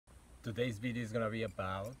Today's video is gonna be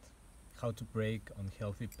about how to break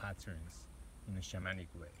unhealthy patterns in a shamanic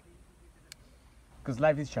way. Because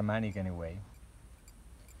life is shamanic anyway.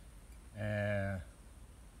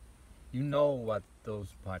 You know what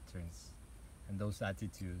those patterns and those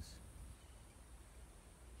attitudes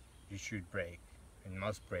you should break and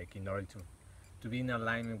must break in order to be in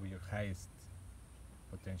alignment with your highest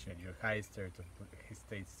potential, your highest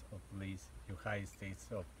states of bliss, your highest states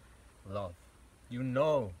of love. You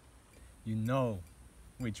know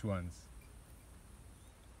which ones.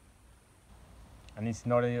 And it's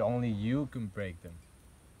not only you can break them.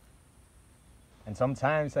 And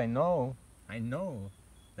sometimes I know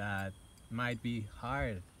that might be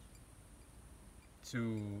hard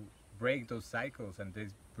to break those cycles and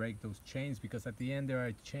break those chains, because at the end there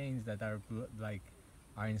are chains that are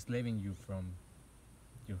enslaving you from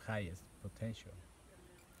your highest potential.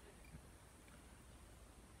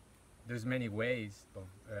 There's many ways of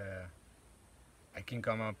I can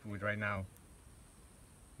come up with right now.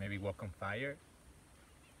 Maybe walk on fire.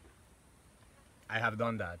 I have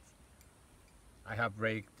done that. I have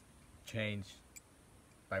break chains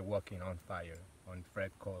by walking on fire, on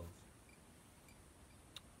red coals.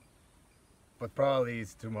 But probably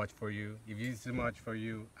it's too much for you. If it's too much for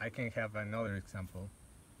you, I can have another example.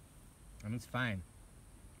 And it's fine.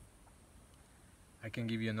 I can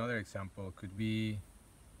give you another example. Could be,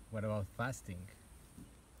 what about fasting?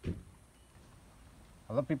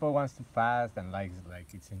 A lot of people wants to fast and like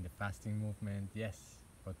it's in the fasting movement. Yes,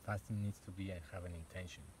 but fasting needs to be have an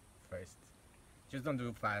intention first. Just don't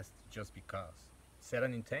do fast just because. Set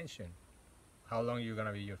an intention. How long you're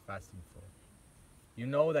gonna be your fasting for? You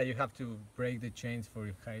know that you have to break the chains for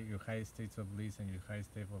your highest states of bliss and your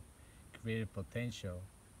highest state of creative potential.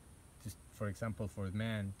 Just, for example, for a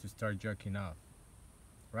man to start jerking off,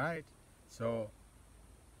 right? So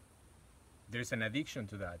there's an addiction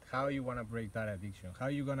to that. How you wanna break that addiction? How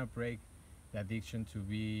you gonna break the addiction to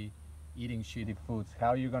be eating shitty foods?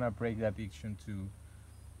 How you gonna break the addiction to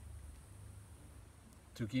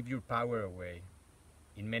give your power away?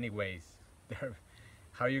 In many ways.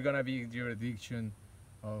 How you gonna be your addiction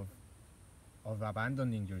of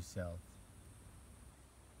abandoning yourself?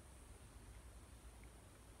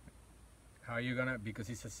 How are you gonna, because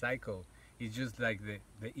it's a cycle. It's just like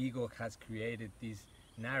the ego has created this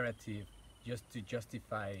narrative just to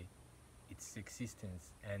justify its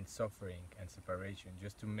existence and suffering and separation,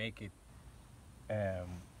 just to make it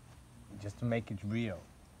real,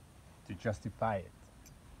 to justify it.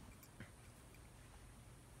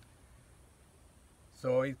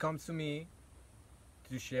 So it comes to me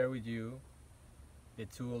to share with you the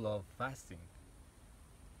tool of fasting.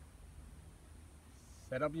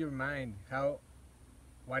 Set up your mind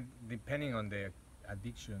depending on the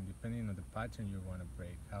addiction, depending on the pattern you want to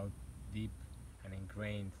break, how deep and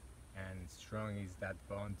ingrained and strong is that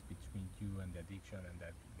bond between you and the addiction and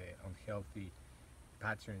the unhealthy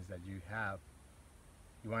patterns that you have.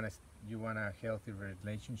 You wanna healthy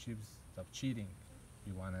relationships, stop cheating.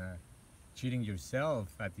 You wanna cheating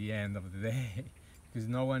yourself at the end of the day, because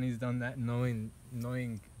no one is doing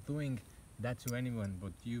that to anyone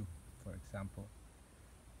but you, for example.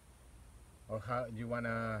 Or how you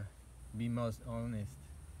wanna be most honest,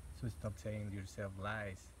 so stop saying to yourself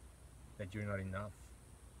lies that you're not enough,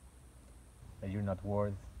 that you're not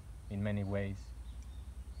worth in many ways.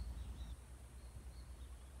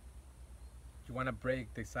 You wanna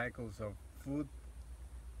break the cycles of food.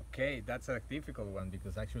 Okay, that's a difficult one,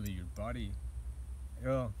 because actually your body,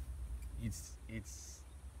 your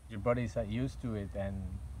body is used to it, and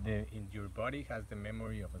your body has the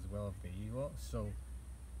memory of as well of the ego. So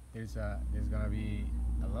there's gonna be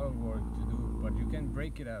a lot of work to do, but you can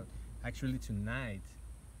break it out. Actually tonight,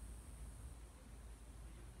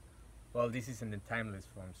 well, this is in the timeless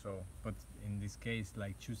form. So, but in this case,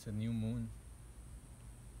 like choose a new moon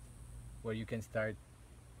where you can start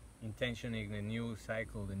intentioning a new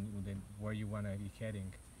cycle, where you want to be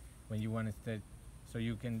heading, when you want to start, so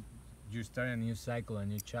you start a new cycle, a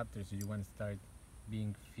new chapter, so you want to start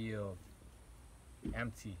being filled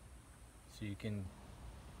empty, so you can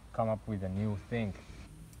come up with a new thing.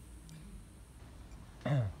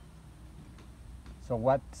 So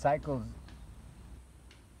what cycles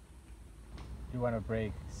you want to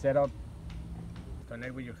break? Set up,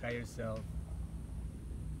 connect with your higher self.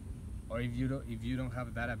 Or if you don't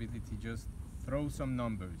have that ability, just throw some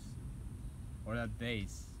numbers, or that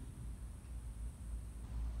days,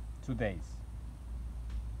 2 days,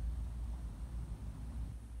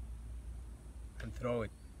 and throw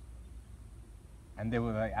it. And they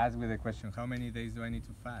will ask with the question, how many days do I need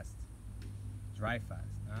to fast? Dry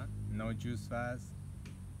fast, huh? No juice fast,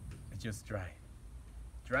 just dry.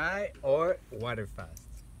 dry or water fast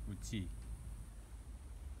with tea.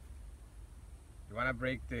 You want to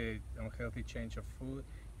break the unhealthy change of food.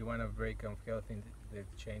 You want to break unhealthy the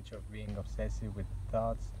change of being obsessive with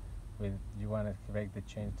thoughts. You want to break the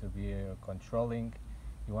change to be controlling.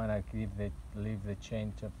 You want to leave the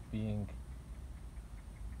change of being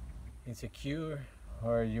insecure,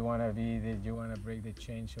 or you want to break the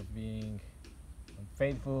change of being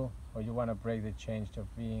unfaithful, or you want to break the change of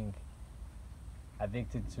being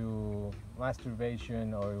addicted to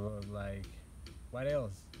masturbation, or like what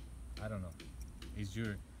else? I don't know. It's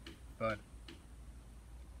your, but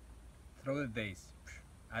throw the days.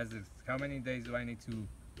 How many days do I need to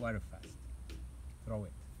water fast? Throw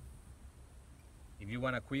it. If you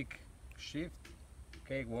want a quick shift,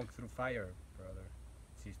 okay, walk through fire, brother,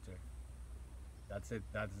 sister. That's it.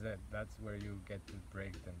 That's where you get to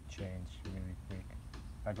break and change really quick.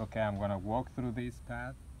 Like, okay, I'm gonna walk through this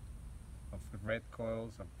path of red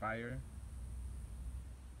coils of fire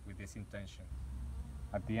with this intention.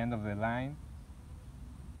 At the end of the line,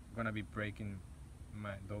 I'm gonna be breaking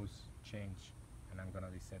those change, and I'm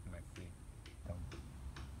gonna be setting my free.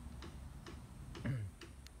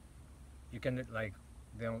 You can, like,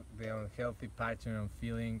 the unhealthy pattern of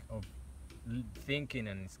feeling of thinking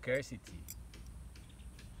and scarcity.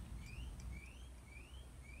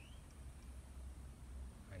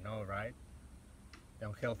 I know, right? The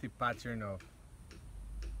unhealthy pattern of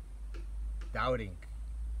doubting.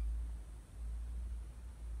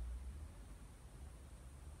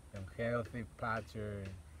 The unhealthy pattern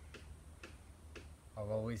of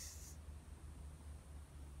always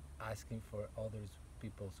asking for others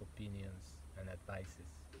people's opinions and advices.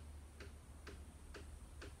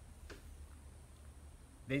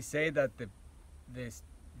 They say that the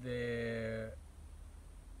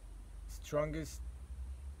strongest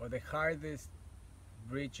or the hardest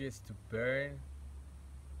bridges to burn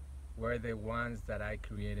were the ones that I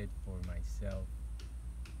created for myself.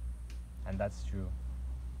 And that's true.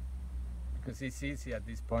 Because it's easy at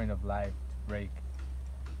this point of life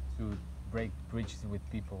to break bridges with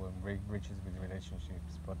people and break bridges with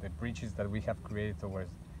relationships, but the bridges that we have created towards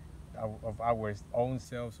of our own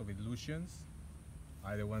selves of illusions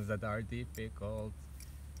are the ones that are difficult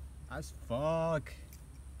as fuck,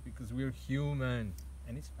 because we're human,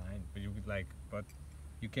 and it's fine. But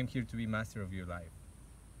you came here to be master of your life,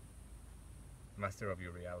 master of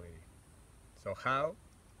your reality. So how?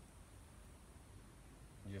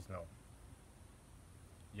 You just know.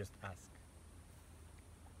 Just ask.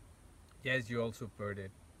 Yes, you all support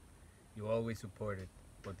it. You always support it.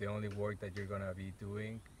 But the only work that you're gonna be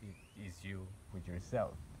doing is you with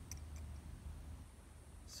yourself.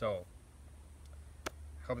 So,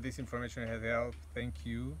 hope this information has helped. Thank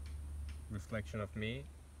you. Reflection of me.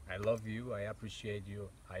 I love you. I appreciate you.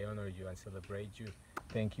 I honor you and celebrate you.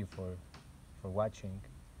 Thank you for watching.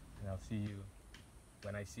 And I'll see you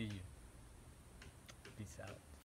when I see you. Peace out.